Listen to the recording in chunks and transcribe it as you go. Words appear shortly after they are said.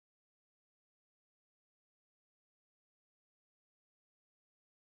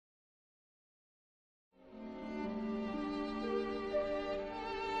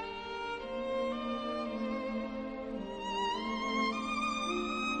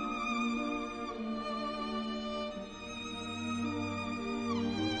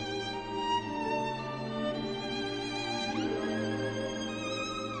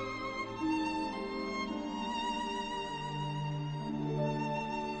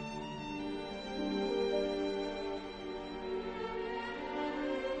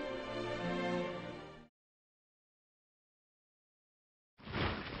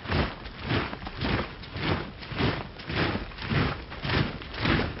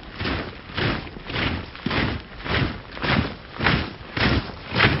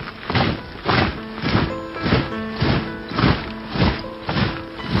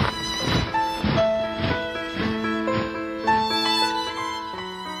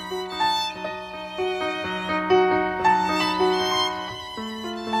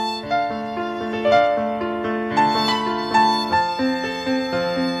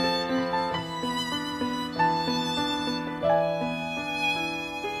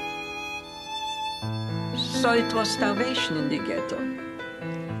So it was starvation in the ghetto.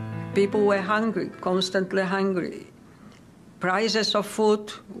 People were hungry, constantly hungry. Prices of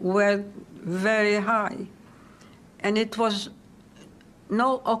food were very high. And it was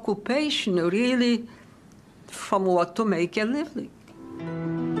no occupation, really, from what to make a living.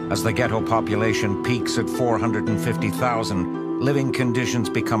 As the ghetto population peaks at 450,000, living conditions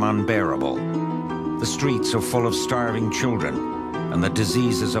become unbearable. The streets are full of starving children, and the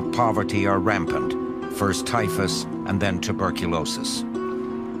diseases of poverty are rampant, first typhus and then tuberculosis.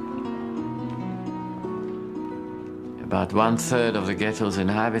 About 1/3 of the ghetto's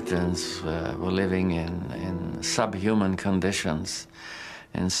inhabitants were living in subhuman conditions,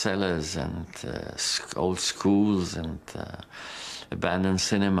 in cellars and old schools and abandoned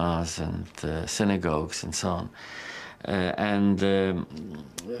cinemas and synagogues and so on.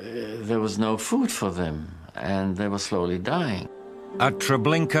 There was no food for them, and they were slowly dying. At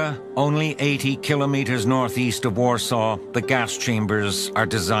Treblinka, only 80 kilometers northeast of Warsaw, the gas chambers are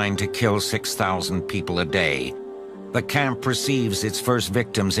designed to kill 6,000 people a day. The camp receives its first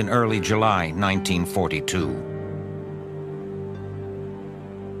victims in early July 1942.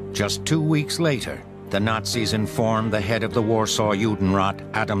 Just 2 weeks later, the Nazis informed the head of the Warsaw Judenrat,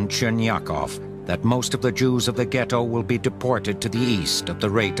 Adam Cherniakov, that most of the Jews of the ghetto will be deported to the east at the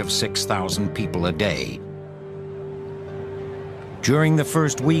rate of 6,000 people a day. During the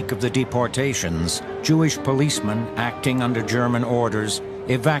first week of the deportations, Jewish policemen, acting under German orders,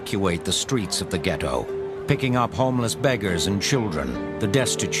 evacuate the streets of the ghetto, picking up homeless beggars and children, the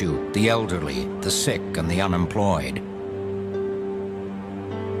destitute, the elderly, the sick, and the unemployed.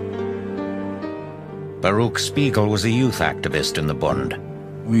 Baruch Spiegel was a youth activist in the Bund.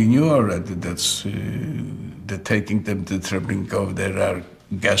 We knew already that taking them to Treblinka, there are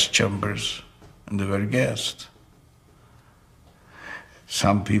gas chambers, and they were gassed.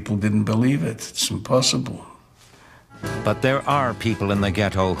 Some people didn't believe it. It's impossible. But there are people in the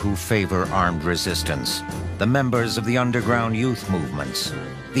ghetto who favor armed resistance, the members of the underground youth movements.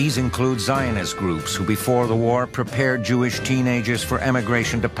 These include Zionist groups who before the war prepared Jewish teenagers for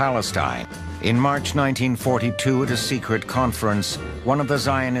emigration to Palestine. In March 1942, at a secret conference, one of the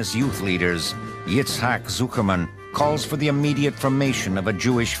Zionist youth leaders, Yitzhak Zuckerman, calls for the immediate formation of a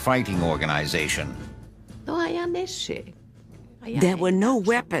Jewish fighting organization. There were no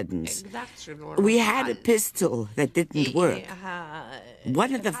weapons. We had a pistol that didn't work.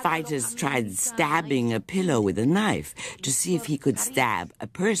 One of the fighters tried stabbing a pillow with a knife to see if he could stab a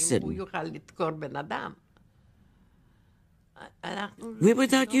person. We were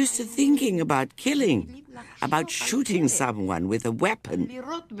not used to thinking about killing, about shooting someone with a weapon.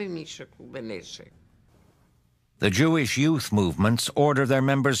 The Jewish youth movements order their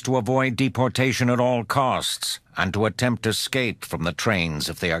members to avoid deportation at all costs and to attempt escape from the trains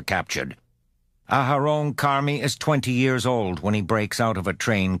if they are captured. Aharon Karmi is 20 years old when he breaks out of a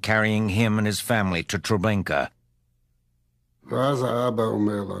train carrying him and his family to Treblinka.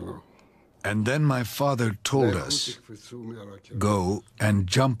 And then my father told us, go and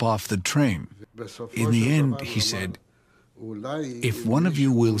jump off the train. In the end, he said, if one of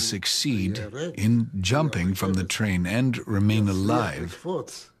you will succeed in jumping from the train and remain alive,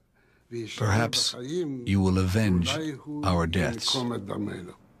 perhaps you will avenge our deaths.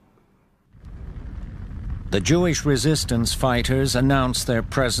 The Jewish resistance fighters announce their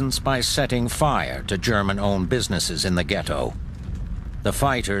presence by setting fire to German-owned businesses in the ghetto. The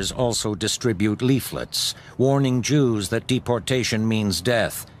fighters also distribute leaflets, warning Jews that deportation means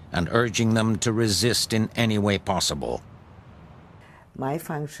death and urging them to resist in any way possible. My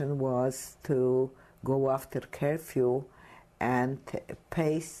function was to go after curfew and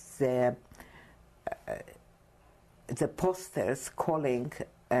paste the posters calling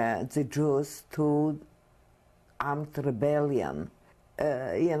the Jews to armed rebellion.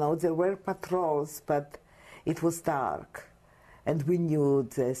 You know, there were patrols, but it was dark. And we knew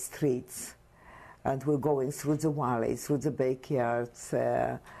the streets, and we're going through the valleys, through the backyards,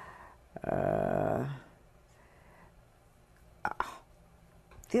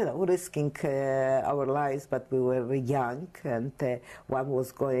 you know, risking our lives, but we were young, and one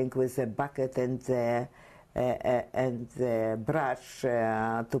was going with a bucket and the brush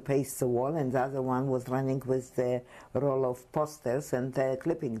to paste the wall, and the other one was running with the roll of posters and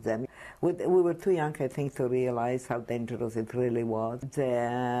clipping them. We were too young, I think, to realize how dangerous it really was.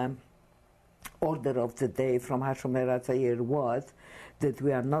 The order of the day from Hashomer Atzair was that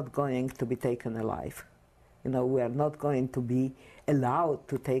we are not going to be taken alive. You know, we are not going to be allowed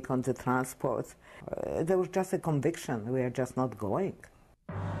to take on the transport. There was just a conviction, we are just not going.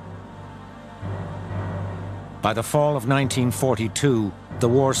 By the fall of 1942, The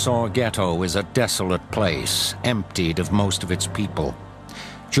Warsaw Ghetto is a desolate place, emptied of most of its people.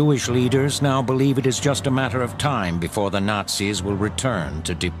 Jewish leaders now believe it is just a matter of time before the Nazis will return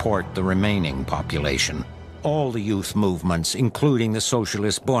to deport the remaining population. All the youth movements, including the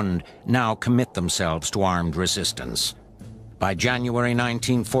Socialist Bund, now commit themselves to armed resistance. By January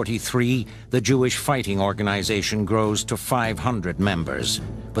 1943, the Jewish Fighting Organization grows to 500 members,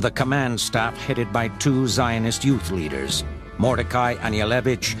 with a command staff headed by two Zionist youth leaders, Mordecai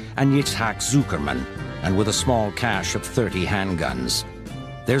Anielewicz and Yitzhak Zuckerman, and with a small cache of 30 handguns.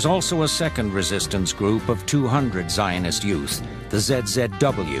 There's also a second resistance group of 200 Zionist youth, the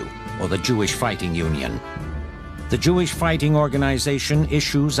ZZW, or the Jewish Fighting Union. The Jewish Fighting Organization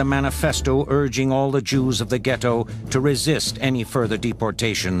issues a manifesto urging all the Jews of the ghetto to resist any further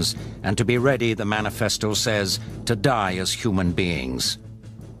deportations and to be ready, the manifesto says, to die as human beings.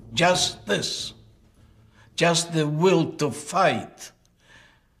 Just this. Just the will to fight,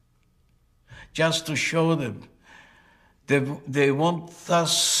 just to show them they want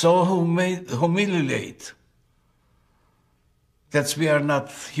us so humiliate that we are not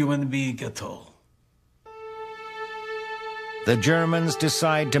human beings at all. The Germans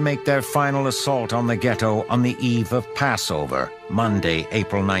decide to make their final assault on the ghetto on the eve of Passover, Monday,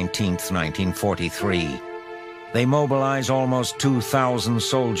 April 19th, 1943. They mobilize almost 2,000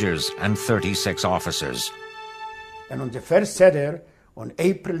 soldiers and 36 officers. And on the first Seder, on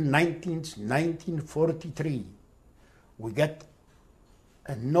April 19th, 1943, we get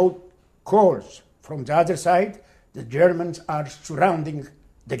a note calls from the other side. The Germans are surrounding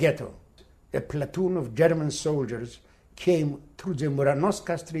the ghetto. A platoon of German soldiers came through the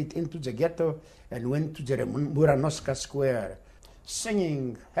Muranowska Street into the ghetto and went to the Muranowska Square,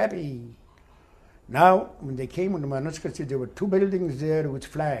 singing, happy. Now, when they came on the Muranowska Street, there were two buildings there with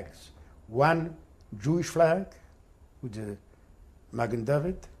flags. One Jewish flag, with the Magen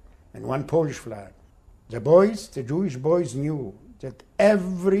David, and one Polish flag. The boys, the Jewish boys, knew that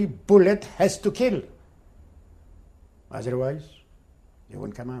every bullet has to kill. Otherwise, they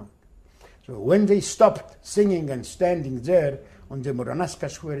won't come out. So when they stopped singing and standing there on the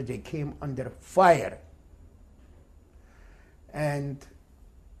Muranowska Square, they came under fire. And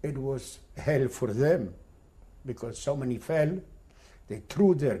it was hell for them, because so many fell. They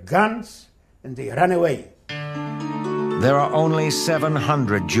threw their guns and they ran away. There are only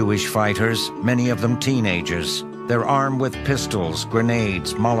 700 Jewish fighters, many of them teenagers. They're armed with pistols,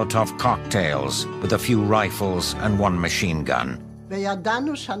 grenades, Molotov cocktails, with a few rifles and one machine gun. We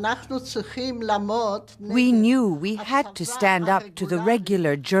knew we had to stand up to the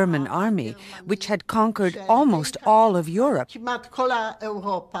regular German army, which had conquered almost all of Europe.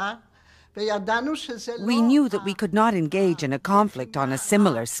 We knew that we could not engage in a conflict on a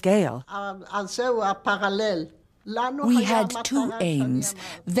similar scale. We had two aims,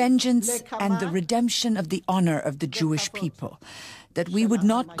 vengeance and the redemption of the honor of the Jewish people, that we would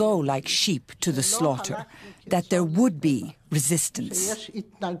not go like sheep to the slaughter, that there would be resistance.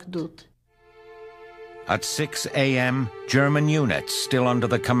 At 6 a.m., German units, still under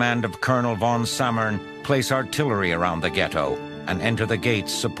the command of Colonel von Sammern, place artillery around the ghetto and enter the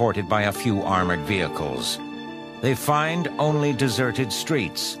gates supported by a few armored vehicles. They find only deserted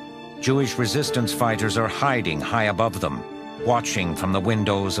streets. Jewish resistance fighters are hiding high above them, watching from the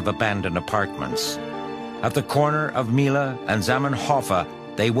windows of abandoned apartments. At the corner of Mila and Zamenhof,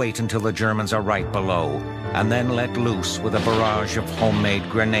 they wait until the Germans are right below, and then let loose with a barrage of homemade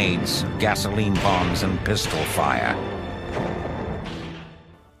grenades, gasoline bombs, and pistol fire.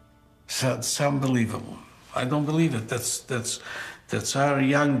 So it's unbelievable. I don't believe it. That's our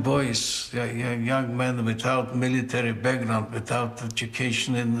young boys, young men without military background, without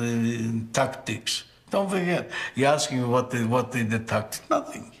education in tactics. Don't forget, you ask me what did the tactics?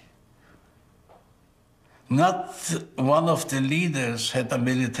 Nothing. Not one of the leaders had a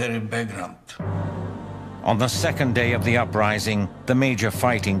military background. On the second day of the uprising, the major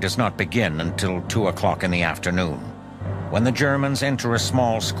fighting does not begin until 2 o'clock in the afternoon. When the Germans enter a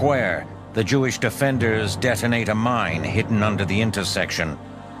small square, the Jewish defenders detonate a mine hidden under the intersection,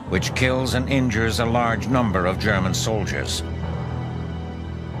 which kills and injures a large number of German soldiers.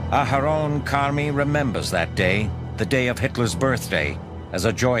 Aharon Karmi remembers that day, the day of Hitler's birthday, as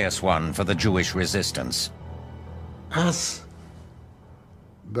a joyous one for the Jewish resistance.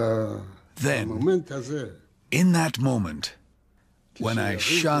 Then, in that moment, when I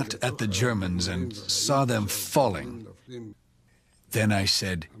shot at the Germans and saw them falling, then I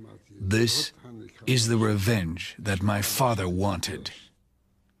said, "This is the revenge that my father wanted.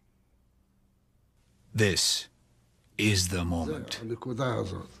 This is the moment."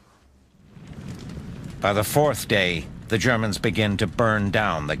 By the fourth day, the Germans begin to burn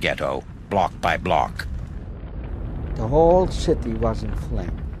down the ghetto, block by block. The whole city was in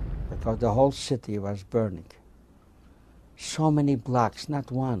flame because the whole city was burning. So many blocks,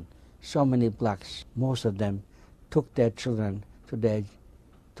 not one, so many blocks. Most of them took their children to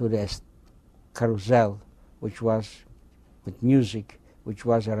their carousel, which was with music, which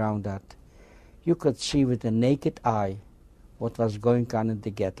was around that. You could see with the naked eye what was going on in the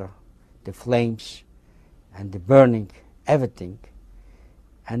ghetto, the flames and the burning, everything.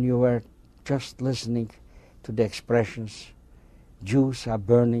 And you were just listening to the expressions, Jews are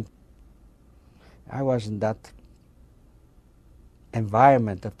burning. I was in that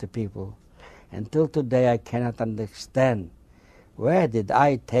environment of the people. Until today I cannot understand where did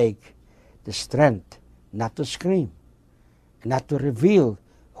I take the strength not to scream, not to reveal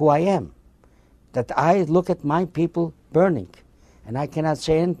who I am. That I look at my people burning and I cannot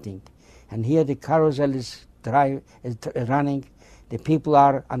say anything. And here the carousel is running, the people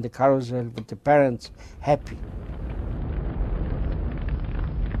are on the carousel with the parents happy.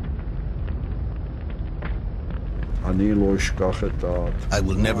 I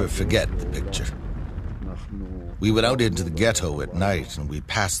will never forget the picture. We went out into the ghetto at night and we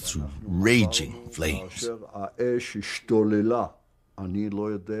passed through raging flames.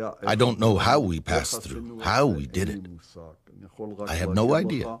 I don't know how we passed through, how we did it. I have no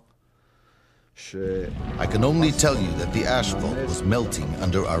idea. I can only tell you that the asphalt was melting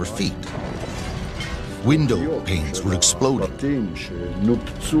under our feet. Window panes were exploding.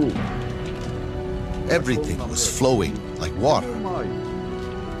 Everything was flowing like water.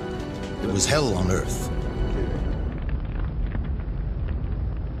 It was hell on earth.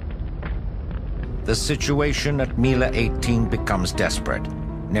 The situation at Mila 18 becomes desperate.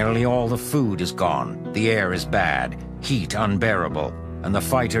 Nearly all the food is gone, the air is bad, heat unbearable, and the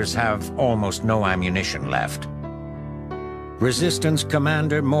fighters have almost no ammunition left. Resistance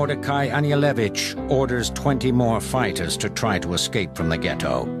commander Mordecai Anielewicz orders 20 more fighters to try to escape from the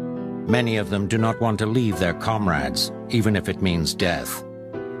ghetto. Many of them do not want to leave their comrades, even if it means death.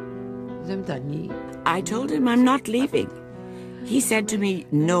 I told him I'm not leaving. He said to me,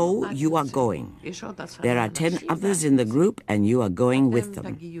 no, you are going. There are 10 others in the group and you are going with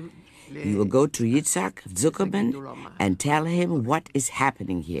them. You will go to Yitzhak Zuckerman and tell him what is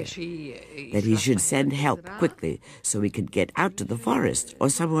happening here. That he should send help quickly so we could get out to the forest or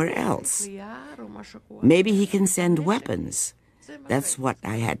somewhere else. Maybe he can send weapons. That's what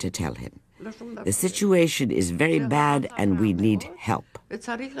I had to tell him. The situation is very bad and we need help.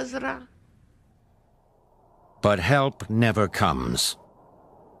 But help never comes.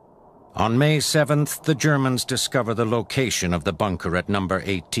 On May 7th, the Germans discover the location of the bunker at number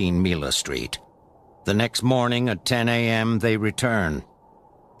 18 Mila Street. The next morning at 10 a.m. they return.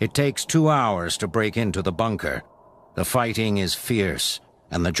 It takes 2 hours to break into the bunker. The fighting is fierce,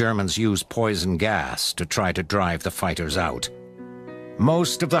 and the Germans use poison gas to try to drive the fighters out.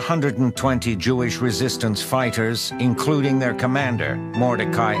 Most of the 120 Jewish resistance fighters, including their commander,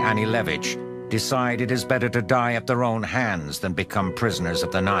 Mordecai Anielewicz, decide it is better to die at their own hands than become prisoners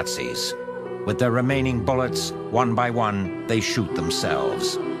of the Nazis. With their remaining bullets, one by one, they shoot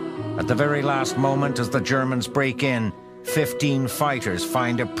themselves. At the very last moment, as the Germans break in, 15 fighters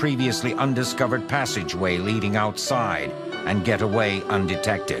find a previously undiscovered passageway leading outside and get away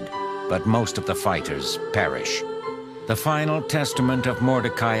undetected. But most of the fighters perish. The final testament of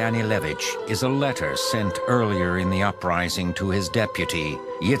Mordecai Anielewicz is a letter sent earlier in the uprising to his deputy,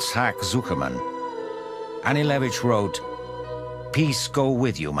 Yitzhak Zuckerman. Anielewicz wrote, "Peace go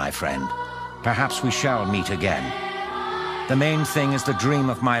with you, my friend. Perhaps we shall meet again. The main thing is the dream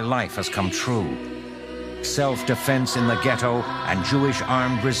of my life has come true. Self-defense in the ghetto and Jewish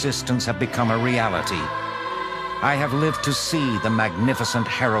armed resistance have become a reality. I have lived to see the magnificent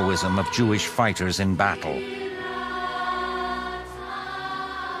heroism of Jewish fighters in battle.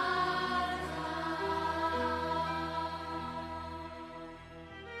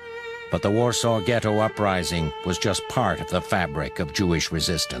 But the Warsaw Ghetto uprising was just part of the fabric of Jewish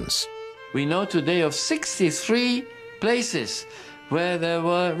resistance. We know today of 63 places where there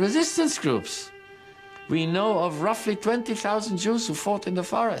were resistance groups. We know of roughly 20,000 Jews who fought in the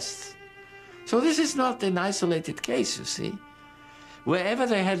forests. So this is not an isolated case, you see. Wherever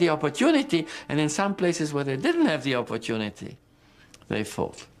they had the opportunity, and in some places where they didn't have the opportunity, they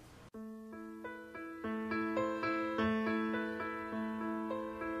fought.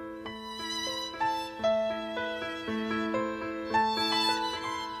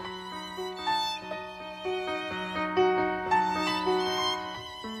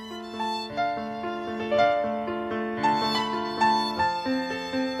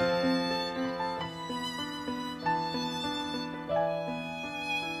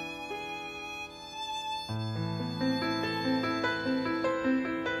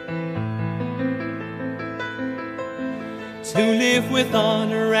 to live with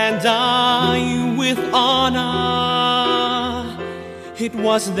honor and die with honor. It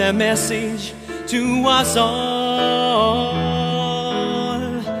was their message to us all.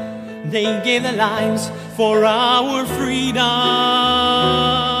 They gave their lives for our freedom.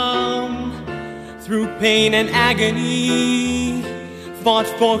 Through pain and agony, fought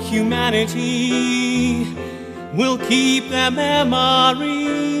for humanity. We'll keep their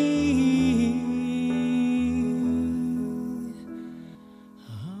memory.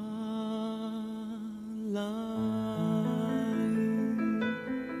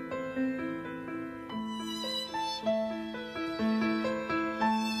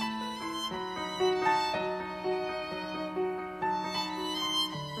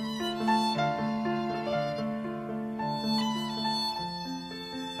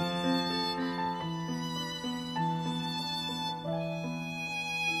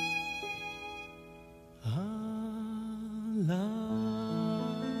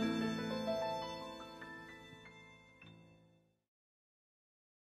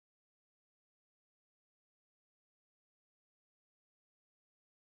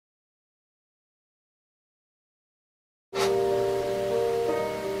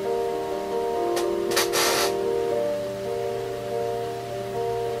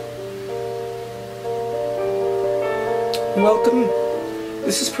 Welcome.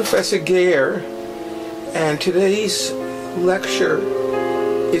 This is Professor Gair, and today's lecture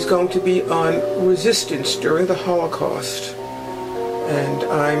is going to be on resistance during the Holocaust. And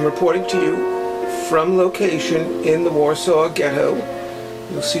I'm reporting to you from location in the Warsaw Ghetto.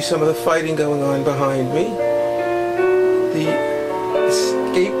 You'll see some of the fighting going on behind me. The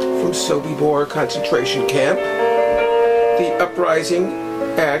escape from Sobibor concentration camp. The uprising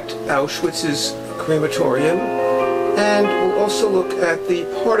at Auschwitz's crematorium. And we'll also look at the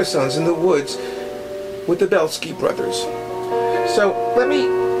partisans in the woods with the Belsky brothers. So let me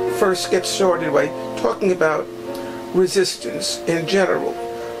first get started by talking about resistance in general.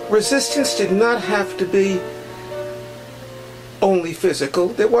 Resistance did not have to be only physical.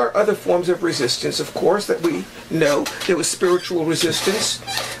 There were other forms of resistance, of course, that we know. There was spiritual resistance.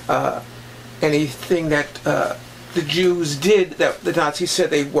 Anything that the Jews did that the Nazis said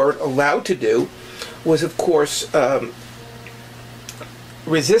they weren't allowed to do was, of course,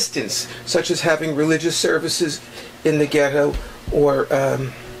 resistance, such as having religious services in the ghetto, or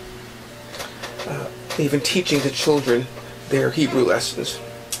even teaching the children their Hebrew lessons.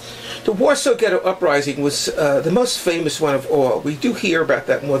 The Warsaw Ghetto Uprising was the most famous one of all. We do hear about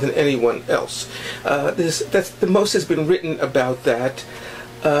that more than anyone else. That's the most has been written about that,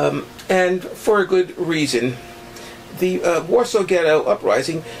 and for a good reason. The Warsaw Ghetto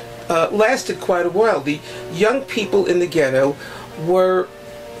Uprising lasted quite a while. The young people in the ghetto were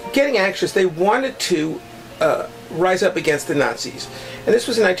getting anxious. They wanted to rise up against the Nazis. And this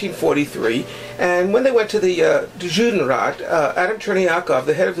was in 1943. And when they went to the Judenrat, Adam Chernyakov,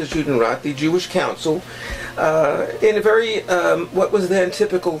 the head of the Judenrat, the Jewish Council, in a very, what was then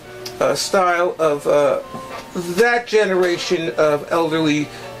typical style of that generation of elderly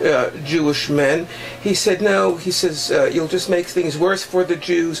Jewish men, he said, no, he says, you'll just make things worse for the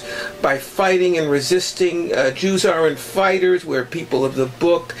Jews by fighting and resisting. Jews aren't fighters, we're people of the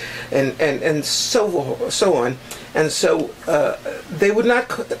book, and so on. And so they would not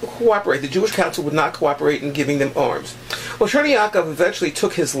cooperate. The Jewish Council would not cooperate in giving them arms. Well, Chernyakov eventually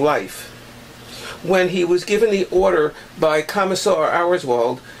took his life when he was given the order by Commissar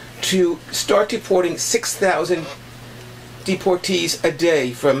Auerswald to start deporting 6,000 deportees a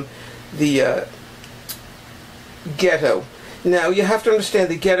day from the ghetto. Now, you have to understand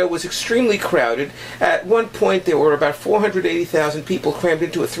the ghetto was extremely crowded. At one point, there were about 480,000 people crammed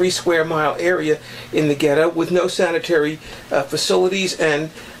into a 3-square-mile area in the ghetto with no sanitary facilities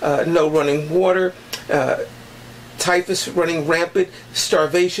and no running water. Typhus running rampant.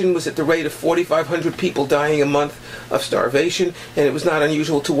 Starvation was at the rate of 4,500 people dying a month of starvation, and it was not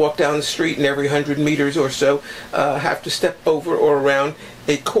unusual to walk down the street and every 100 meters or so have to step over or around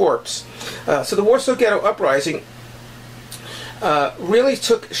a corpse. So the Warsaw Ghetto Uprising really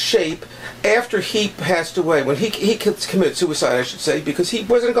took shape after he passed away, when he committed suicide, I should say, because he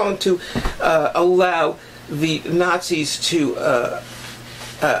wasn't going to allow the Nazis to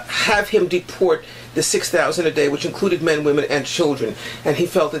have him deport the 6,000 a day, which included men, women, and children. And he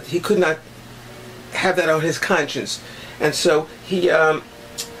felt that he could not have that on his conscience. And so he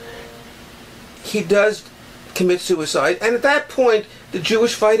does commit suicide. And at that point, the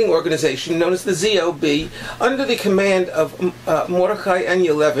Jewish fighting organization, known as the ZOB, under the command of Mordechai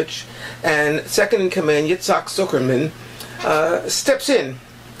Anielewicz and second in command Yitzhak Zuckerman, steps in.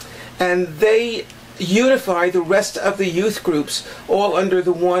 And they unify the rest of the youth groups all under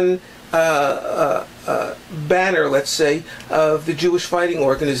the one banner, let's say, of the Jewish Fighting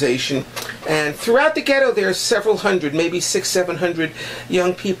Organization. And throughout the ghetto there are several hundred, maybe 600-700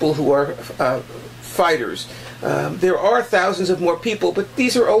 young people who are fighters. There are thousands of more people, but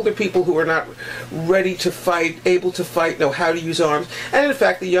these are older people who are not ready to fight, able to fight, know how to use arms. And in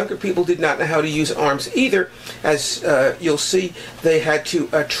fact, the younger people did not know how to use arms either. As you'll see, they had to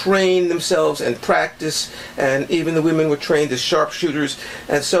train themselves and practice, and even the women were trained as sharpshooters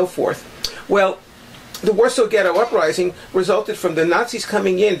and so forth. Well, the Warsaw Ghetto Uprising resulted from the Nazis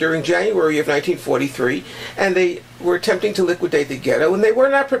coming in during January of 1943, and they were attempting to liquidate the ghetto, and they were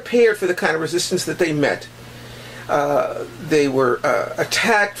not prepared for the kind of resistance that they met. They were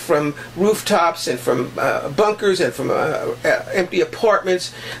attacked from rooftops and from bunkers and from empty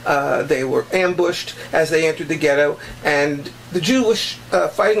apartments. They were ambushed as they entered the ghetto, and the Jewish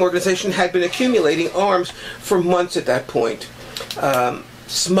Fighting Organization had been accumulating arms for months at that point.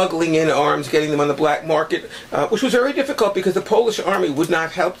 Smuggling in arms, getting them on the black market, which was very difficult because the Polish army would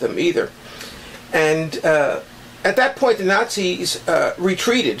not help them either. And at that point the Nazis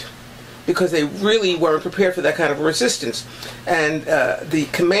retreated, because they really weren't prepared for that kind of resistance. And the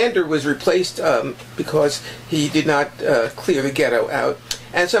commander was replaced because he did not clear the ghetto out.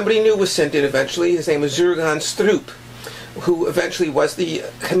 And somebody new was sent in eventually. His name was Jurgen Stroop, who eventually was the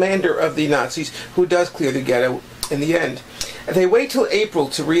commander of the Nazis, who does clear the ghetto in the end. They wait till April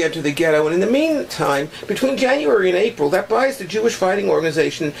to re-enter the ghetto, and in the meantime, between January and April, that buys the Jewish Fighting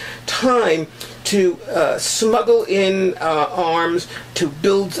Organization time to smuggle in arms, to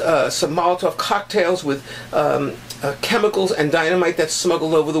build some Molotov cocktails with chemicals and dynamite that's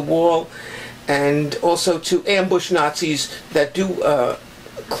smuggled over the wall, and also to ambush Nazis that do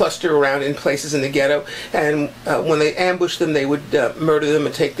cluster around in places in the ghetto. And when they ambush them, they would murder them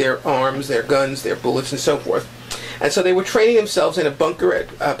and take their arms, their guns, their bullets, and so forth. And so they were training themselves in a bunker at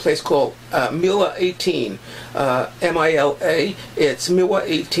a place called Mila 18, M-I-L-A. It's Mila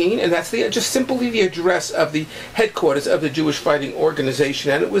 18, and that's just simply the address of the headquarters of the Jewish Fighting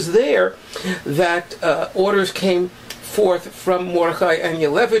Organization. And it was there that orders came forth from Mordechai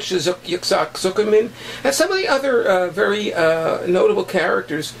Anielewicz, Yitzhak Zuckerman, and some of the other very notable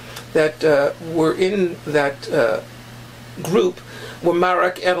characters that were in that group were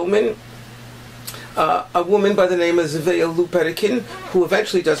Marek Edelman, a woman by the name of Zveya Lupetikin, who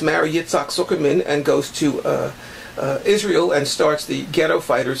eventually does marry Yitzhak Zuckerman and goes to Israel and starts the Ghetto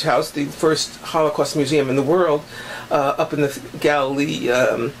Fighters House, the first Holocaust museum in the world, up in the Galilee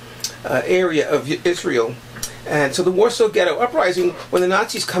area of Israel. And so the Warsaw Ghetto Uprising, when the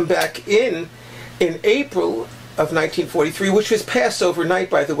Nazis come back in April of 1943, which was Passover night,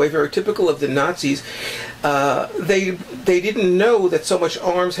 by the way, very typical of the Nazis, they didn't know that so much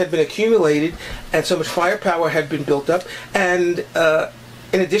arms had been accumulated and so much firepower had been built up. And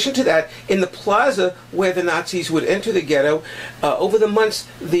in addition to that, in the plaza where the Nazis would enter the ghetto, over the months,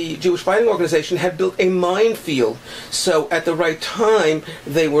 the Jewish Fighting Organization had built a minefield. So at the right time,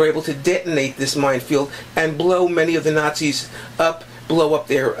 they were able to detonate this minefield and blow many of the Nazis up, blow up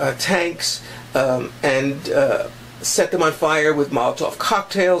their tanks, and set them on fire with Molotov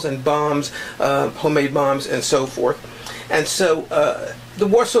cocktails and bombs, homemade bombs, and so forth. And so the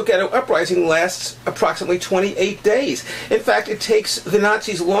Warsaw Ghetto Uprising lasts approximately 28 days. In fact, it takes the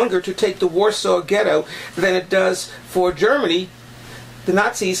Nazis longer to take the Warsaw Ghetto than it does for Germany, the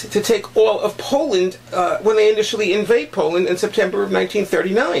Nazis, to take all of Poland when they initially invade Poland in September of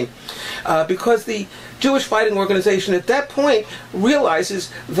 1939. Because the Jewish Fighting Organization at that point realizes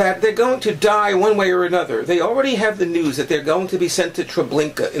that they're going to die one way or another. They already have the news that they're going to be sent to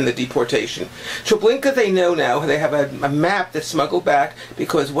Treblinka in the deportation. Treblinka, they know now. They have a map that's smuggled back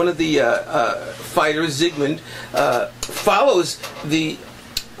because one of the fighters, Zygmunt, follows the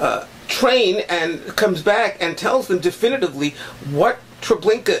train and comes back and tells them definitively what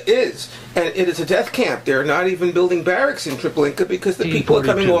Treblinka is, and it is a death camp. They're not even building barracks in Treblinka because the people are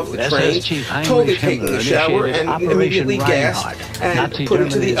coming off the trains, totally taking a shower, and immediately gassed and put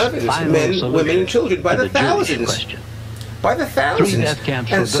into the ovens, men, women, and children, by the thousands. By the thousands.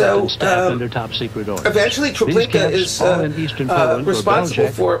 And so eventually Treblinka is responsible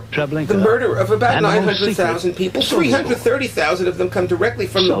for the murder of about 900,000 people. 330,000 of them come directly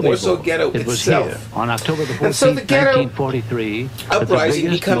from the Warsaw Ghetto itself. And so the Ghetto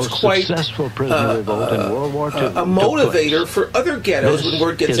Uprising becomes quite a motivator for other ghettos when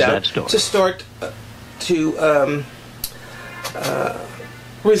word gets out to start to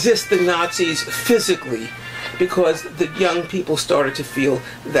resist the Nazis physically. because the young people started to feel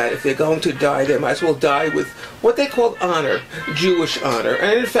that if they're going to die, they might as well die with what they called honor, Jewish honor.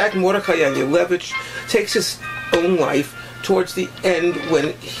 And in fact, Mordechai Anielewicz takes his own life towards the end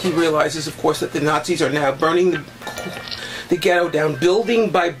when he realizes, of course, that the Nazis are now burning the ghetto down building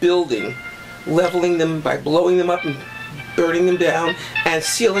by building, leveling them by blowing them up and burning them down, and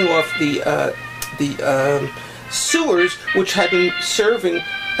sealing off the sewers, which had been serving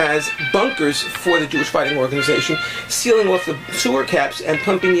as bunkers for the Jewish Fighting Organization, sealing off the sewer caps and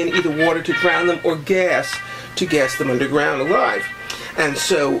pumping in either water to drown them or gas to gas them underground alive. And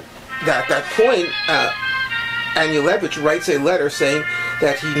so at that point, Anielewicz writes a letter saying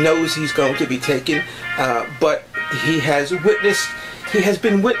that he knows he's going to be taken, but he has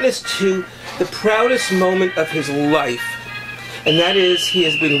been witness to the proudest moment of his life, and that is he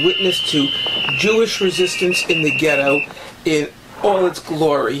has been witness to Jewish resistance in the ghetto in all its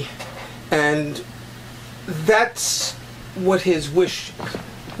glory, and that's what his wish,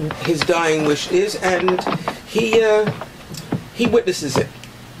 his dying wish is, and he witnesses it.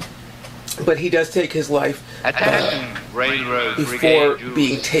 But he does take his life before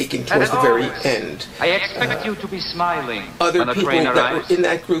being taken towards the very end. I expect you to be smiling. Other people that were in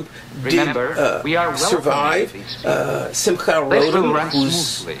that group did survive. Simcha Roden,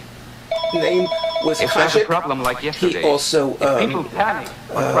 whose name was Hashik, he also I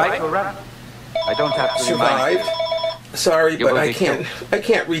don't have to survived. Sorry, but I can't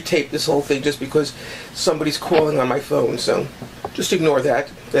retape this whole thing just because somebody's calling on my phone, so just ignore that.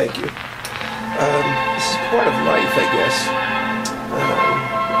 Thank you. This is part of life, I guess.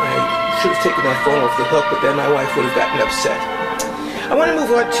 I should have taken that phone off the hook, but then my wife would have gotten upset. I want to move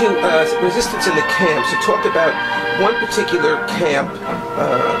on to resistance in the camps. I talked about one particular camp,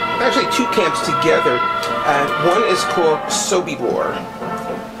 actually two camps together, and one is called Sobibor.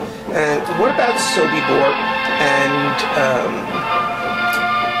 And what about Sobibor and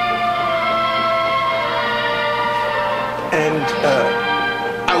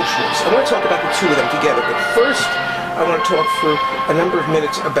Auschwitz? I want to talk about the two of them together, but first I want to talk for a number of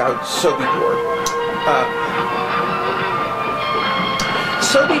minutes about Sobibor.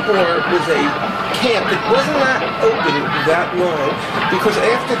 Sobibor was a camp that was not open that long because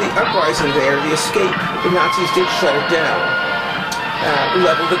after the uprising there, the Nazis did shut it down,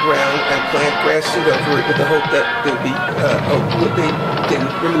 level the ground, and plant grass seed over it with the hope that they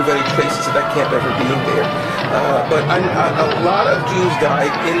didn't remove any traces of that camp ever being there. But a lot of Jews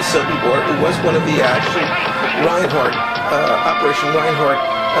died in Sobibor. It was one of the Operation Reinhardt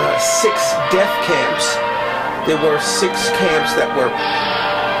 6 death camps. There were 6 camps that were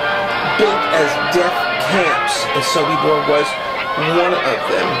built as death camps, and Sobibor was one of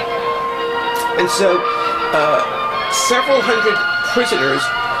them. And so several hundred prisoners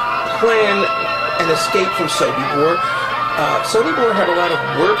planned an escape from Sobibor. Sobibor had a lot of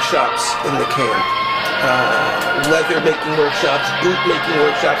workshops in the camp. Leather making workshops, boot making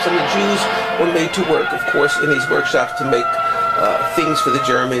workshops, and the Jews were made to work, of course, in these workshops to make things for the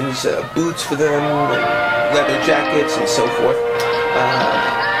Germans, boots for them, and leather jackets, and so forth.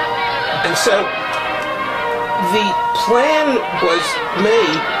 And so the plan was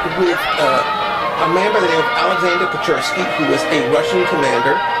made with a man by the name of Alexander Pechersky, who was a Russian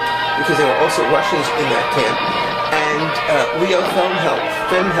commander, because there were also Russians in that camp, and Leo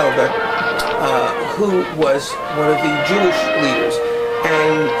Fenhelder, who was one of the Jewish leaders.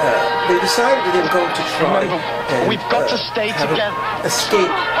 And they decided that they were going to try and have a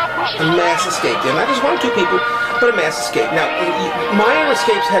mass escape. And not just 1 or 2 people, but a mass escape. Now, minor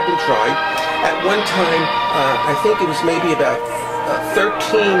escapes had been tried. At one time, I think it was maybe about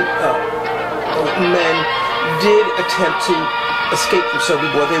 13 men did attempt to escape from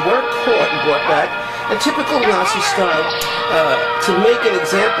Sobibor. They were caught and brought back. And typical Nazi style, to make an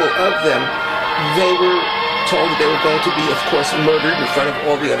example of them, they were told that they were going to be, of course, murdered in front of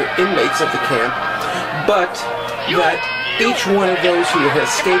all the other inmates of the camp, but that each one of those who had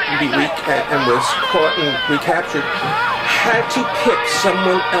escaped and was caught and recaptured had to pick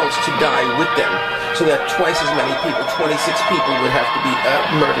someone else to die with them, so that twice as many people, 26 people, would have to be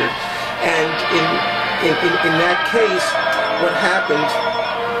murdered. And in that case, what happened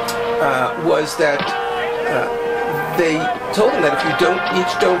was that they told them that if you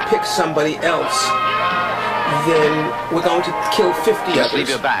don't pick somebody else, then we're going to kill 50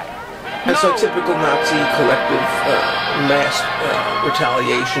 others. And so typical Nazi collective mass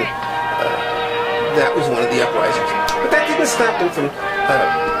retaliation, that was one of the uprisings. But that didn't stop them from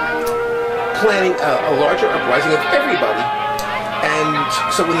planning a larger uprising of everybody. And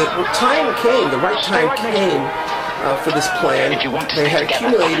so when the right time came, for this plan. They had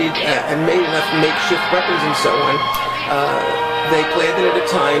accumulated and made enough makeshift weapons and so on. They planned it at a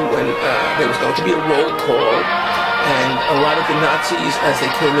time when there was going to be a roll call, and a lot of the Nazis, as they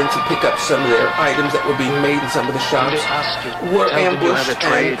came in to pick up some of their items that were being made in some of the shops, were ambushed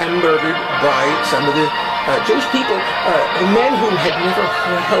and murdered by some of the Jewish people, men who had never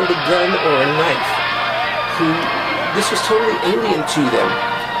held a gun or a knife, who this was totally alien to them.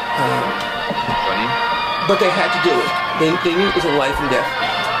 But they had to do it. They knew it was a life and death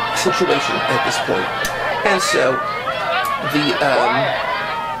situation at this point. And so the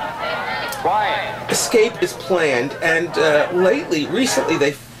escape is planned, and recently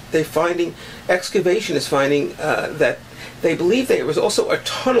excavation is finding that they believe there was also a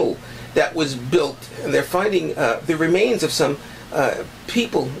tunnel that was built, and they're finding the remains of some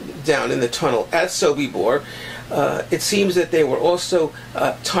people down in the tunnel at Sobibor. It seems that they were also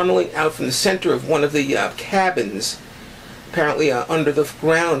tunneling out from the center of one of the cabins, apparently under the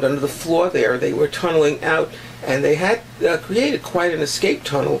ground, under the floor there. They were tunneling out, and they had created quite an escape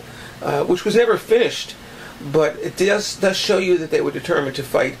tunnel, which was never finished, but it does show you that they were determined to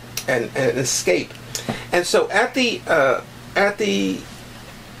fight and escape. And so at the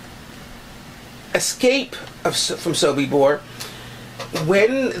escape from Sobibor,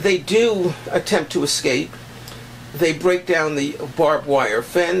 when they do attempt to escape, they break down the barbed wire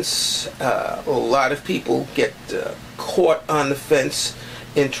fence. A lot of people get caught on the fence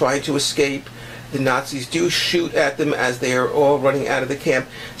in trying to escape. The Nazis do shoot at them as they are all running out of the camp.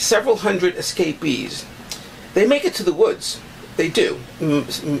 Several hundred escapees. They make it to the woods. They do.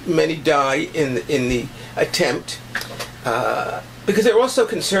 Many die in the attempt, because they're also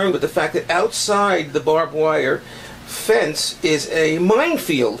concerned with the fact that outside the barbed wire fence is a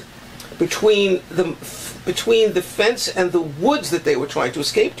minefield between the fence and the woods that they were trying to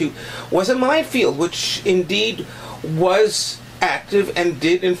escape to was a minefield, which indeed was active and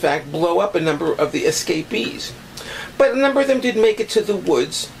did in fact blow up a number of the escapees. But a number of them did make it to the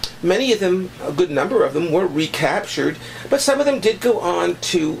woods. Many of them, a good number of them, were recaptured, but some of them did go on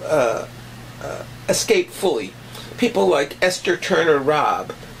to escape fully. People like Esther Turner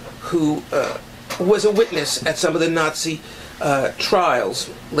Raab, who was a witness at some of the Nazi trials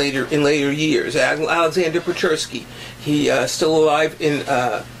in later years. Alexander Pechersky, he still alive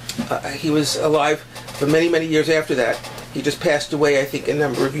he was alive for many, many years after that. He just passed away, I think, a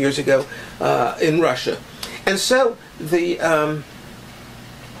number of years ago in Russia. And so there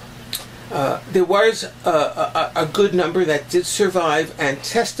was a good number that did survive and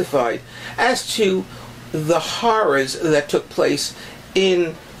testified as to the horrors that took place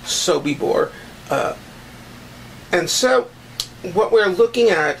in Sobibor. And so what we're looking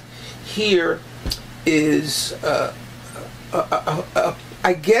at here is,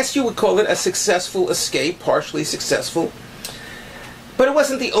 I guess you would call it a successful escape, partially successful. But it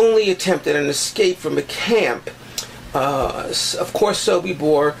wasn't the only attempt at an escape from a camp. Of course,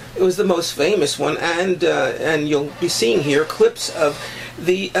 Sobibor, it was the most famous one, and you'll be seeing here clips of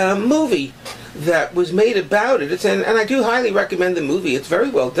the movie that was made about it. And I do highly recommend the movie. It's very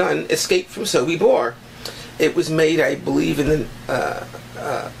well done, Escape from Sobibor. It was made, I believe, in the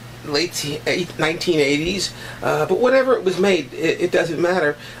late 1980s. But whenever it was made, it doesn't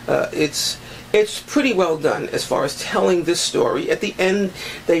matter. It's pretty well done as far as telling this story. At the end,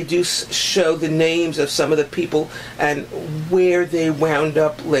 they do show the names of some of the people and where they wound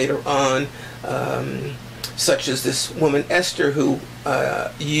up later on, such as this woman Esther, who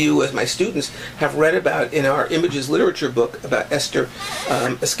you, as my students, have read about in our images literature book about Esther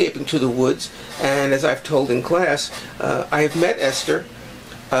escaping to the woods. And as I've told in class, I have met Esther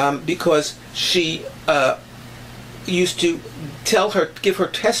because she used to give her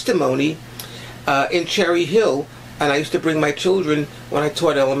testimony in Cherry Hill, and I used to bring my children, when I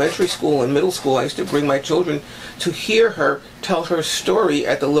taught elementary school and middle school, I used to bring my children to hear her tell her story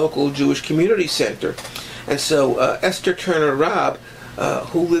at the local Jewish community center. And so Esther Turner Raab,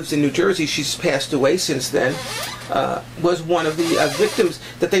 who lives in New Jersey, she's passed away since then, was one of the victims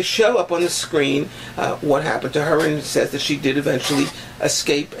that they show up on the screen, what happened to her, and it says that she did eventually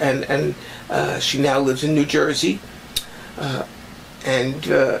escape, and she now lives in New Jersey. And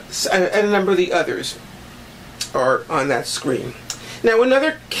a number of the others are on that screen. Now,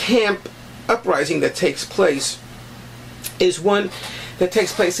 another camp uprising that takes place is one that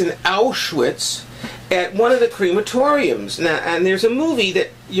takes place in Auschwitz at one of the crematoriums. Now, and there's a movie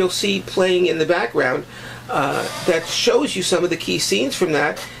that you'll see playing in the background that shows you some of the key scenes from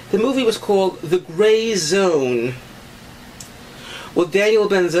that. The movie was called The Gray Zone, with Daniel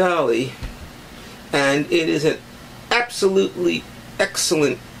Benzali, and it is an absolutely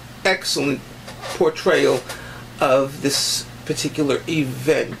excellent portrayal of this particular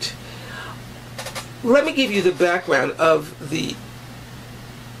event. Let me give you the background of the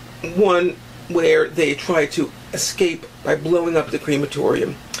one where they tried to escape by blowing up the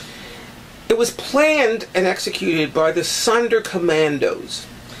crematorium. It was planned and executed by the Sonderkommandos.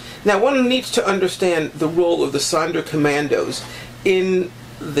 Now, one needs to understand the role of the Sonderkommandos in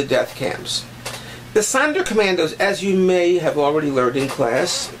the death camps. The Sonderkommandos, as you may have already learned in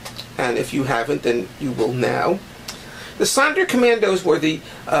class, and if you haven't, then you will now, the Sonderkommandos were the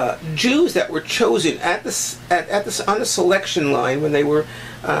Jews that were chosen on the selection line when they were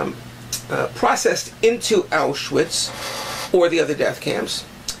processed into Auschwitz or the other death camps.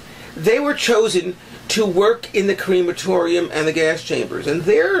 They were chosen to work in the crematorium and the gas chambers, and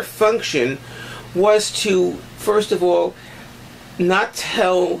their function was to, first of all, not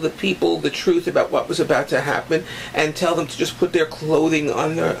tell the people the truth about what was about to happen, and tell them to just put their clothing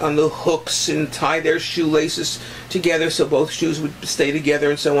on the hooks and tie their shoelaces together so both shoes would stay together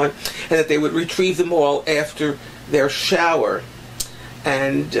and so on, and that they would retrieve them all after their shower,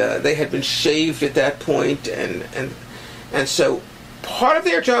 and they had been shaved at that point, and so part of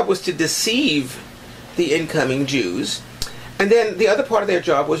their job was to deceive the incoming Jews, and then the other part of their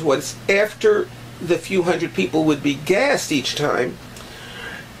job was after the few hundred people would be gassed each time,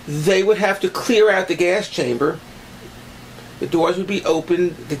 they would have to clear out the gas chamber. The doors would be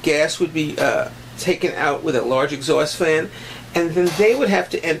opened, the gas would be taken out with a large exhaust fan, and then they would have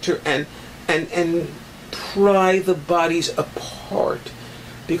to enter and pry the bodies apart,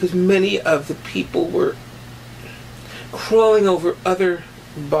 because many of the people were crawling over other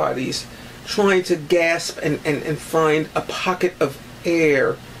bodies, trying to gasp and find a pocket of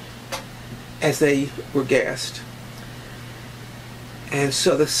air as they were gassed. And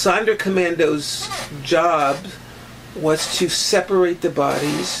so the Sonderkommandos' job was to separate the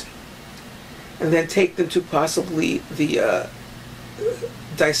bodies and then take them to possibly the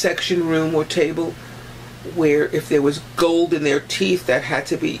dissection room or table, where if there was gold in their teeth, that had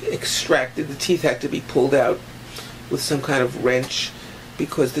to be extracted. The teeth had to be pulled out with some kind of wrench,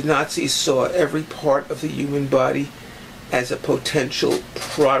 because the Nazis saw every part of the human body as a potential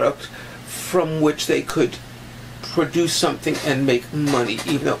product from which they could produce something and make money,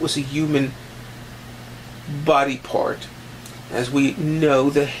 even though it was a human body part. As we know,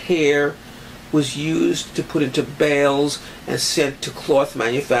 the hair was used to put into bales and sent to cloth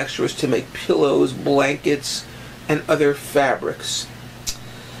manufacturers to make pillows, blankets, and other fabrics.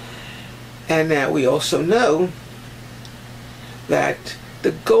 And now we also know that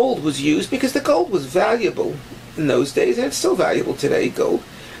the gold was used, because the gold was valuable in those days, and it's still valuable today, gold,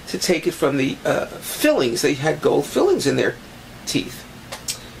 to take it from the fillings. They had gold fillings in their teeth.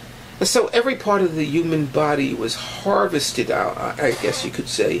 And so every part of the human body was harvested out, I guess you could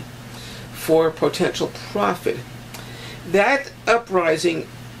say, for potential profit. That uprising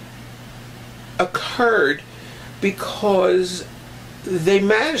occurred because they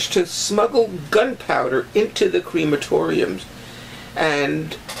managed to smuggle gunpowder into the crematoriums,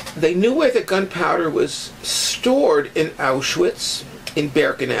 and they knew where the gunpowder was stored in Auschwitz, in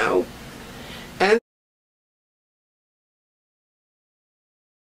Birkenau, and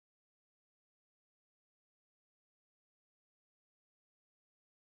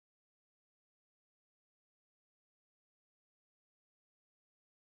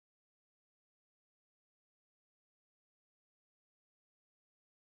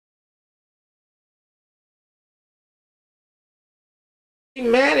they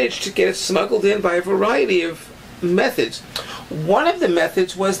managed to get it smuggled in by a variety of methods. One of the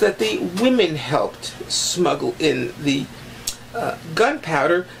methods was that the women helped smuggle in the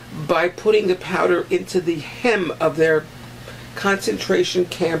gunpowder by putting the powder into the hem of their concentration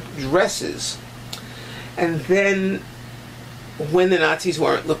camp dresses. And then, when the Nazis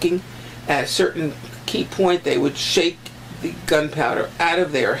weren't looking, at a certain key point, they would shake the gunpowder out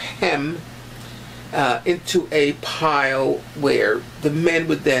of their hem into a pile where the men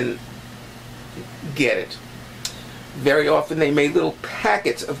would then get it. Very often they made little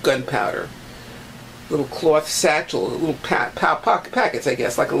packets of gunpowder, little cloth satchel, little packets, I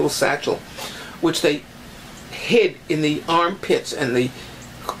guess, like a little satchel, which they hid in the armpits and the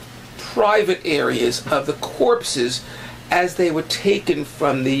private areas of the corpses as they were taken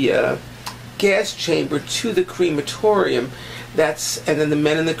from the gas chamber to the crematorium. And then the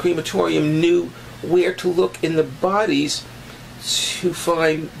men in the crematorium knew where to look in the bodies to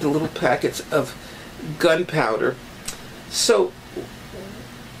find the little packets of gunpowder. So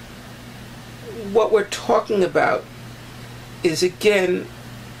what we're talking about is, again,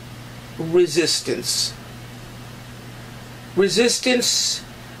 resistance. Resistance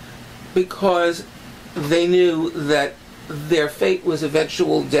because they knew that their fate was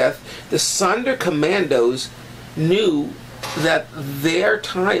eventual death. The Sonderkommandos knew that their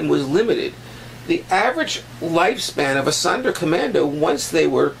time was limited. The average lifespan of a Sonderkommando, once they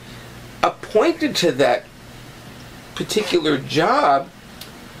were appointed to that particular job,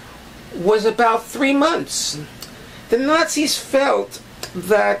 was about 3 months. The Nazis felt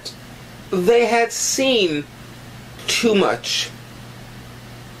that they had seen too much.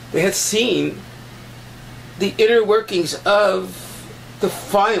 They had seen the inner workings of the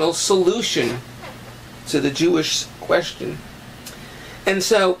final solution to the Jewish question. And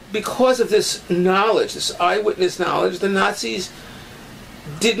so, because of this knowledge, this eyewitness knowledge, the Nazis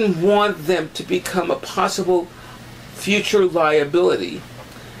didn't want them to become a possible future liability.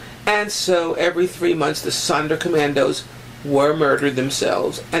 And so, every 3 months, the Sonderkommandos were murdered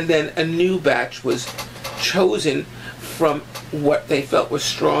themselves, and then a new batch was chosen from what they felt were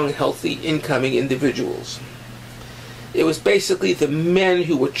strong, healthy, incoming individuals. It was basically the men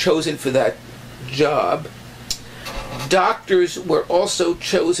who were chosen for that job. Doctors were also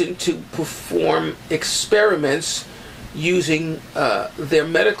chosen to perform experiments using their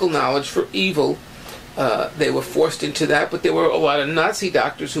medical knowledge for evil. They were forced into that, but there were a lot of Nazi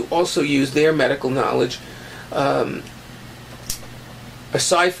doctors who also used their medical knowledge.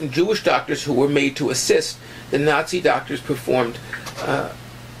 Aside from Jewish doctors who were made to assist, the Nazi doctors performed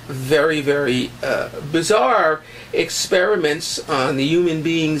very, very bizarre experiments on the human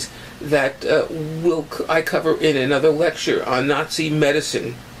beings that I cover in another lecture on Nazi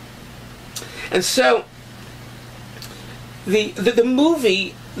medicine. And so, the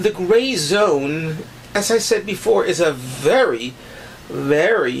movie, The Gray Zone, as I said before, is a very,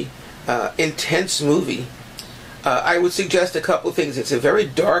 very intense movie. I would suggest a couple of things. It's a very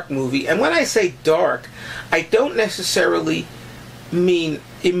dark movie, and when I say dark, I don't necessarily mean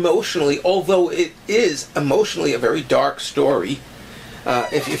emotionally, although it is emotionally a very dark story,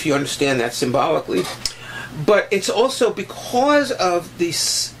 if you understand that symbolically. But it's also because of the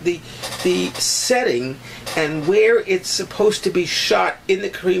setting and where it's supposed to be shot in the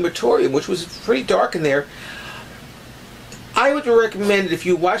crematorium, which was pretty dark in there. I would recommend, if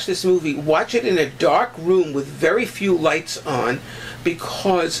you watch this movie, watch it in a dark room with very few lights on,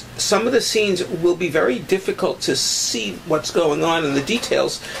 because some of the scenes will be very difficult to see what's going on and the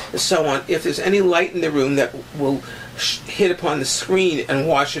details and so on if there's any light in the room that will hit upon the screen and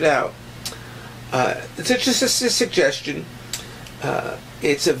wash it out. It's just a suggestion.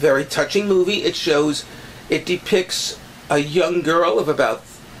 It's a very touching movie. It depicts a young girl of about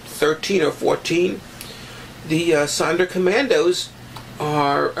 13 or 14. The Sonderkommandos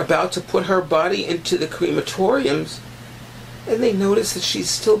are about to put her body into the crematoriums, and they notice that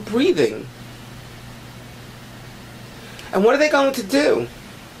she's still breathing. And what are they going to do?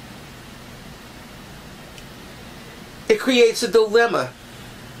 It creates a dilemma.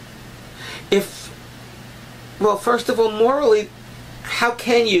 Well, first of all, morally, how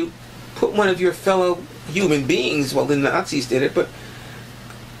can you put one of your fellow human beings, well, the Nazis did it, but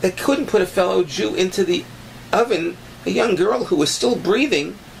they couldn't put a fellow Jew into the oven, a young girl who was still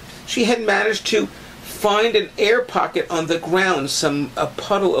breathing. She had managed to find an air pocket on the ground, a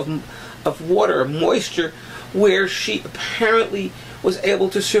puddle of water, moisture, where she apparently was able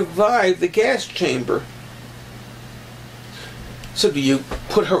to survive the gas chamber. So do you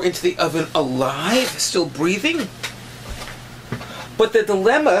put her into the oven alive, still breathing? But the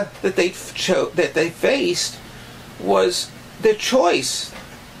dilemma that they faced was their choice.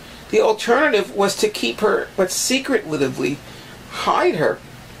 The alternative was to keep her, but secretively hide her,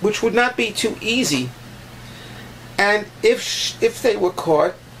 which would not be too easy. And if they were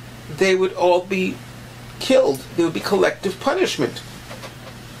caught, they would all be killed. There would be collective punishment.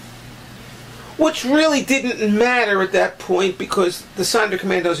 Which really didn't matter at that point, because the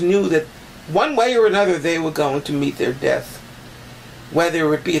Sonderkommandos knew that one way or another they were going to meet their death.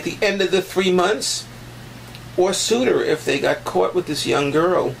 Whether it be at the end of the 3 months or sooner if they got caught with this young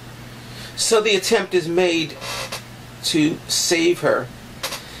girl. So the attempt is made to save her.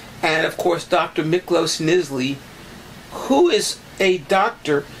 And of course, Dr. Miklos Nisley, who is a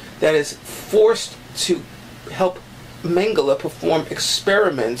doctor that is forced to help Mengele perform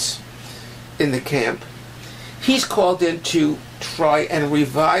experiments in the camp, he's called in to try and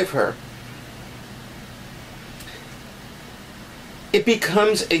revive her. It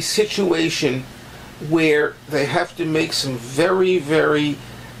becomes a situation where they have to make some very, very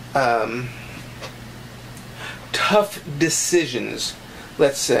tough decisions,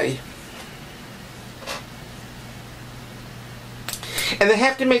 let's say. And they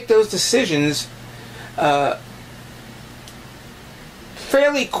have to make those decisions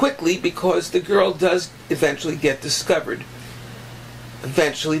fairly quickly, because the girl does eventually get discovered.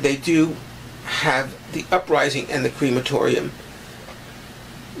 Eventually they do have the uprising and the crematorium.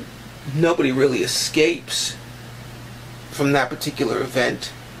 Nobody really escapes from that particular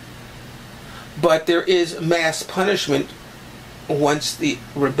event, but there is mass punishment once the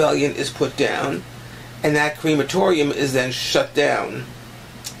rebellion is put down, and that crematorium is then shut down,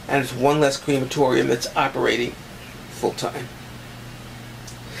 and it's one less crematorium that's operating full-time.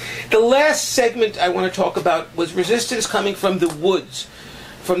 The last segment I want to talk about was resistance coming from the woods,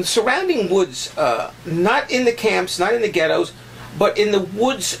 from the surrounding woods, not in the camps, not in the ghettos, but in the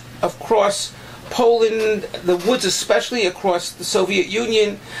woods across Poland, the woods especially across the Soviet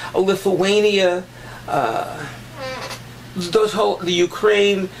Union, Lithuania, the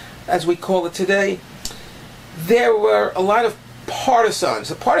Ukraine, as we call it today. There were a lot of partisans.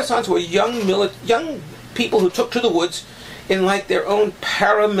 The partisans were young people who took to the woods in like their own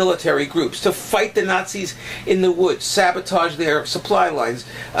paramilitary groups to fight the Nazis in the woods, sabotage their supply lines,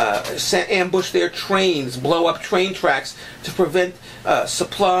 ambush their trains, blow up train tracks to prevent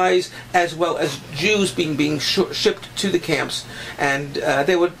supplies as well as Jews being shipped to the camps. And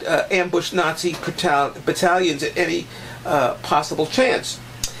they would ambush Nazi battalions at any possible chance.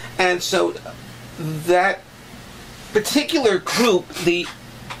 And so that particular group, the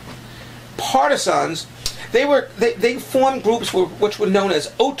partisans, they formed groups which were known as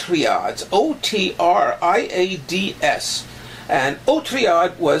Otriads, O-T-R-I-A-D-S. And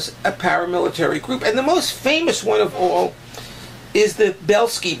Otriad was a paramilitary group. And the most famous one of all is the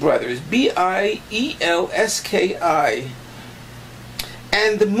Bielski brothers, B-I-E-L-S-K-I.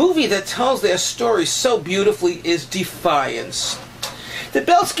 And the movie that tells their story so beautifully is Defiance. The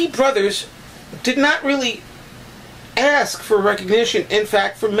Bielski brothers did not really ask for recognition. In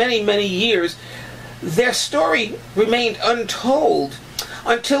fact, for many, many years, their story remained untold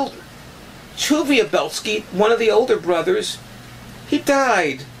until Tuvia Bielski, one of the older brothers, he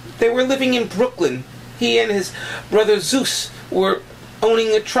died. They were living in Brooklyn. He and his brother Zeus were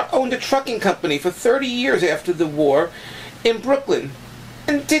owned a trucking company for 30 years after the war in Brooklyn,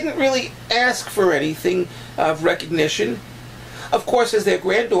 and didn't really ask for anything of recognition. Of course, as their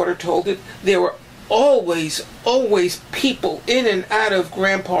granddaughter told it, there were always people in and out of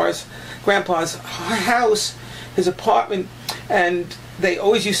Grandpa's house, his apartment, and they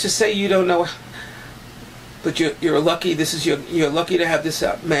always used to say, "You don't know, but you're lucky. You're lucky to have this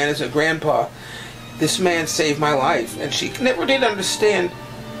man as a grandpa. This man saved my life." And she never did understand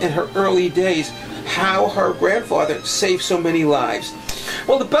in her early days how her grandfather saved so many lives.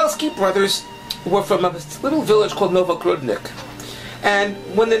 Well, the Bielski brothers were from a little village called Novogrudnik, and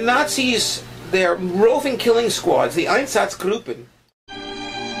when the Nazis, their roving killing squads, the Einsatzgruppen,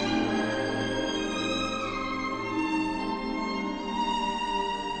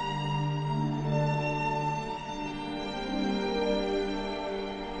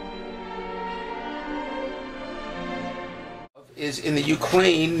 is in the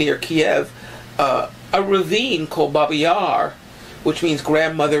Ukraine near Kiev, a ravine called Baba Yar, which means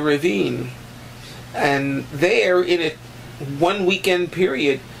grandmother ravine. And there, in a one weekend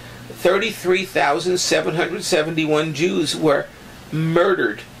period, 33,771 Jews were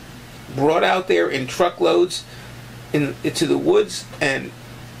murdered, brought out there in truckloads into the woods and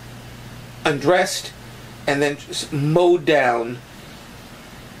undressed, and then just mowed down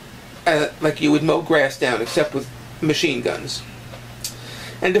like you would mow grass down, except with machine guns.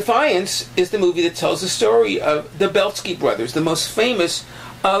 And Defiance is the movie that tells the story of the Bielski brothers, the most famous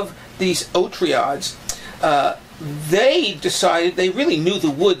of these Otriads. They decided, they really knew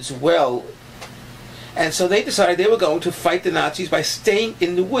the woods well, and so they decided they were going to fight the Nazis by staying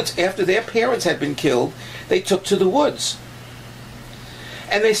in the woods. After their parents had been killed, they took to the woods.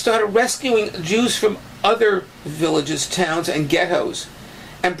 And they started rescuing Jews from other villages, towns, and ghettos,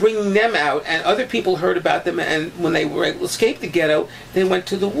 and bringing them out, and other people heard about them, and when they were able to escape the ghetto, they went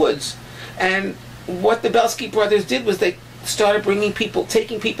to the woods. And what the Bielski brothers did was they started bringing people,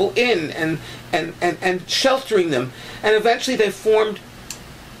 taking people in and sheltering them, and eventually they formed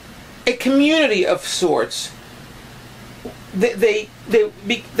a community of sorts. They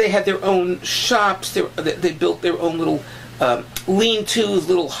had their own shops. They built their own little lean-tos,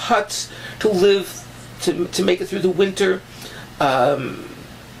 little huts to live, to make it through the winter.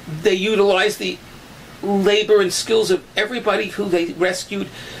 They utilized the labor and skills of everybody who they rescued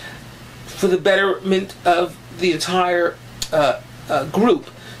for the betterment of the entire group.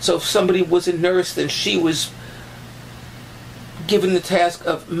 So if somebody was a nurse, then she was given the task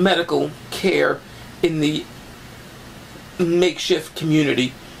of medical care in the makeshift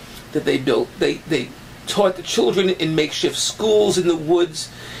community that they built. They taught the children in makeshift schools in the woods,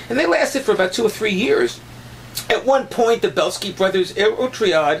 and they lasted for about 2 or 3 years. At one point, the Belsky brothers'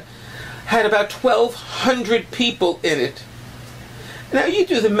 Triad had about 1,200 people in it. Now you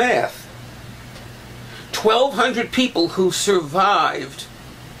do the math. 1,200 people who survived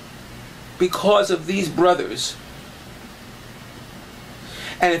because of these brothers.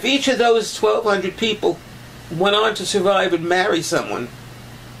 And if each of those 1,200 people went on to survive and marry someone,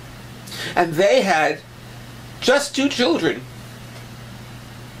 and they had just 2 children,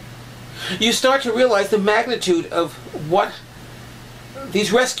 you start to realize the magnitude of what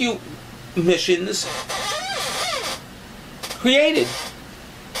these rescue missions created.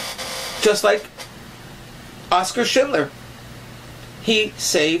 Just like Oskar Schindler. He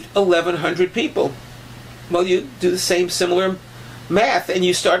saved 1,100 people. Well, you do the same similar math, and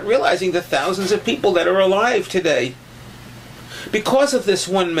you start realizing the thousands of people that are alive today because of this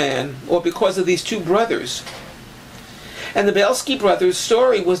one man, or because of these 2 brothers. And the Belsky brothers'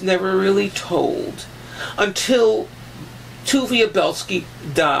 story was never really told until Tuvia Belsky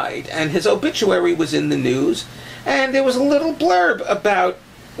died, and his obituary was in the news, and there was a little blurb about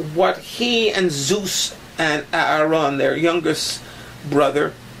what he and Zeus and Aaron, their youngest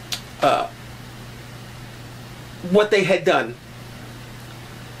brother, what they had done.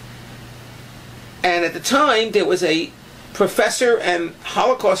 And at the time, there was a professor and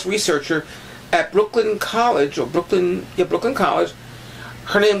Holocaust researcher at Brooklyn College, or Brooklyn College.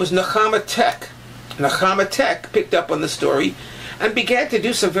 Her name was Nechama Tech. Nechama Tech picked up on the story and began to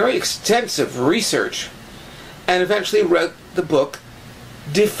do some very extensive research, and eventually wrote the book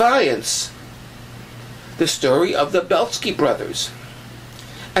Defiance, the story of the Belsky brothers.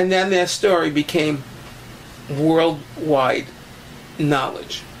 And then their story became worldwide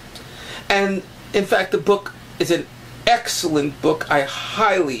knowledge. And in fact, the book is an excellent book. I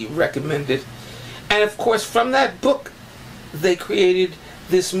highly recommend it. And of course, from that book, they created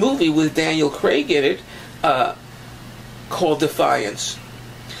this movie with Daniel Craig in it, called Defiance.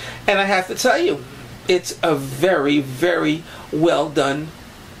 And I have to tell you, it's a very, very well done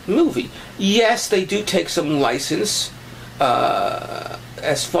movie. Yes, they do take some license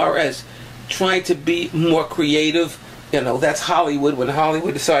as far as trying to be more creative. You know, that's Hollywood. When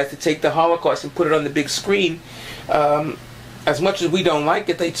Hollywood decides to take the Holocaust and put it on the big screen, as much as we don't like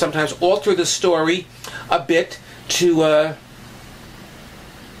it, they sometimes alter the story a bit to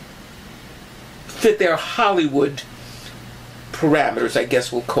fit their Hollywood parameters, I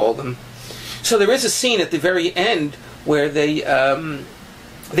guess we'll call them. So there is a scene at the very end where they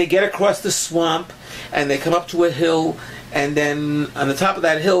get across the swamp and they come up to a hill, and then on the top of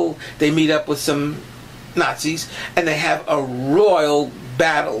that hill they meet up with some Nazis, and they have a royal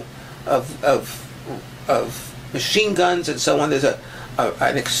battle of machine guns and so on. There's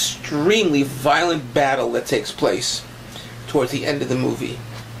an extremely violent battle that takes place towards the end of the movie.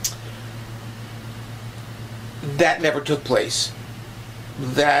 That never took place.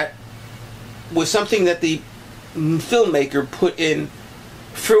 That was something that the filmmaker put in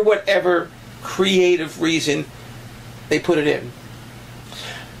for whatever creative reason they put it in.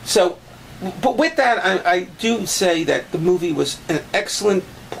 So, but with that, I do say that the movie was an excellent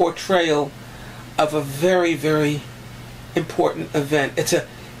portrayal of a very, very important event.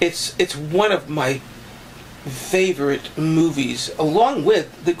 It's one of my favorite movies, along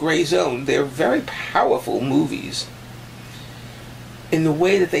with The Gray Zone. They're very powerful movies in the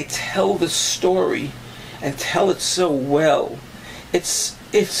way that they tell the story and tell it so well. It's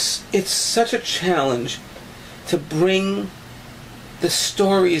such a challenge to bring the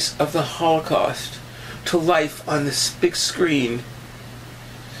stories of the Holocaust to life on this big screen.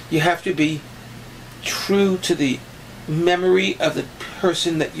 You have to be true to the memory of the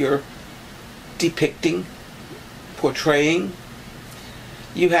person that you're depicting, portraying.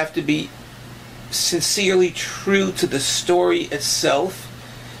 You have to be sincerely true to the story itself.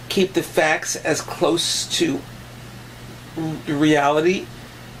 Keep the facts as close to reality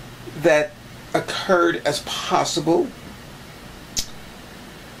that occurred as possible.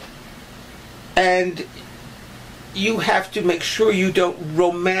 And you have to make sure you don't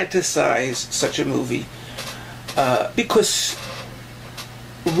romanticize such a movie, because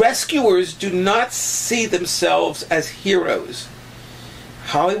rescuers do not see themselves as heroes.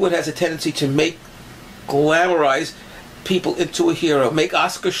 Hollywood has a tendency to glamorize people into a hero, make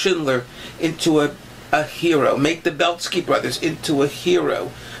Oskar Schindler into a hero, make the Belsky brothers into a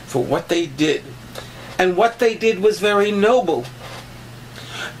hero for what they did. And what they did was very noble.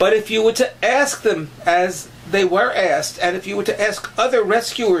 But if you were to ask them, as they were asked, and if you were to ask other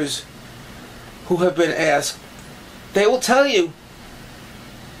rescuers who have been asked, they will tell you,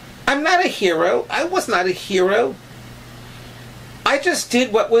 I'm not a hero. I was not a hero. I just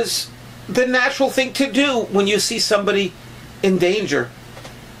did what was the natural thing to do when you see somebody in danger.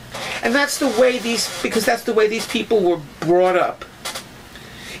 And that's the way because that's the way these people were brought up.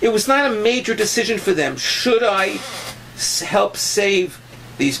 It was not a major decision for them. Should I help save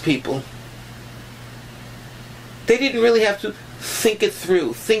these people? They didn't really have to think it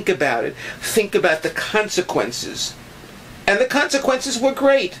through, think about it, think about the consequences. And the consequences were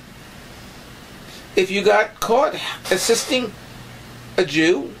great. If you got caught assisting a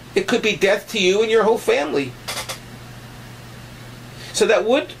Jew, it could be death to you and your whole family. So that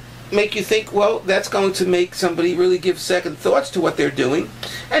would make you think, well, that's going to make somebody really give second thoughts to what they're doing.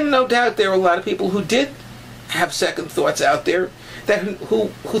 And no doubt there are a lot of people who did have second thoughts out there who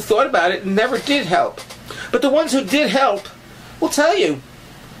thought about it and never did help. But the ones who did help will tell you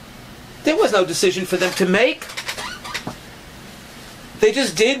there was no decision for them to make. They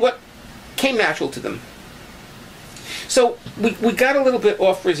just did what came natural to them. So we got a little bit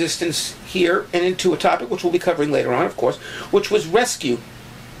off resistance here and into a topic which we'll be covering later on, of course, which was rescuing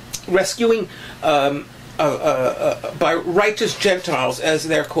by righteous Gentiles, as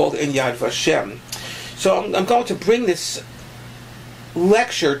they're called in Yad Vashem. So I'm going to bring this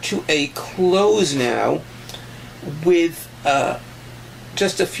lecture to a close now with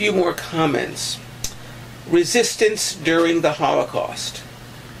just a few more comments. Resistance during the Holocaust.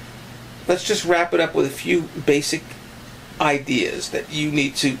 Let's just wrap it up with a few basic ideas that you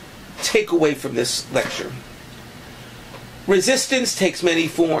need to take away from this lecture. Resistance takes many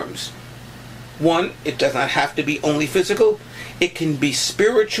forms. One, it does not have to be only physical. It can be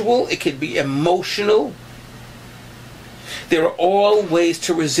spiritual. It can be emotional. There are all ways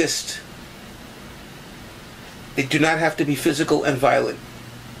to resist. They do not have to be physical and violent.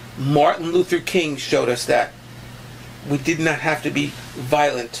 Martin Luther King showed us that. We did not have to be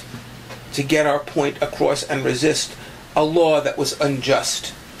violent to get our point across and resist a law that was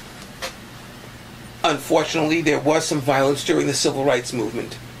unjust. Unfortunately, there was some violence during the Civil Rights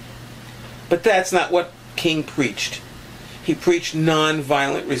Movement. But that's not what King preached. He preached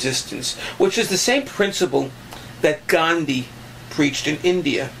non-violent resistance, which is the same principle that Gandhi preached in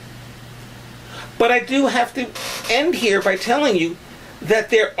India. But I do have to end here by telling you that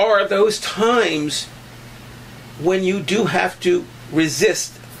there are those times when you do have to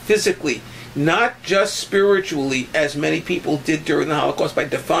resist physically, not just spiritually, as many people did during the Holocaust by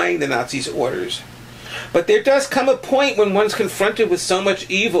defying the Nazis' orders. But there does come a point when one's confronted with so much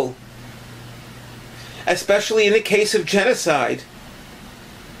evil, especially in the case of genocide,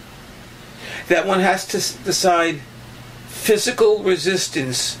 that one has to decide physical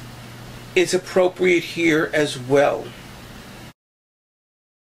resistance is appropriate here as well.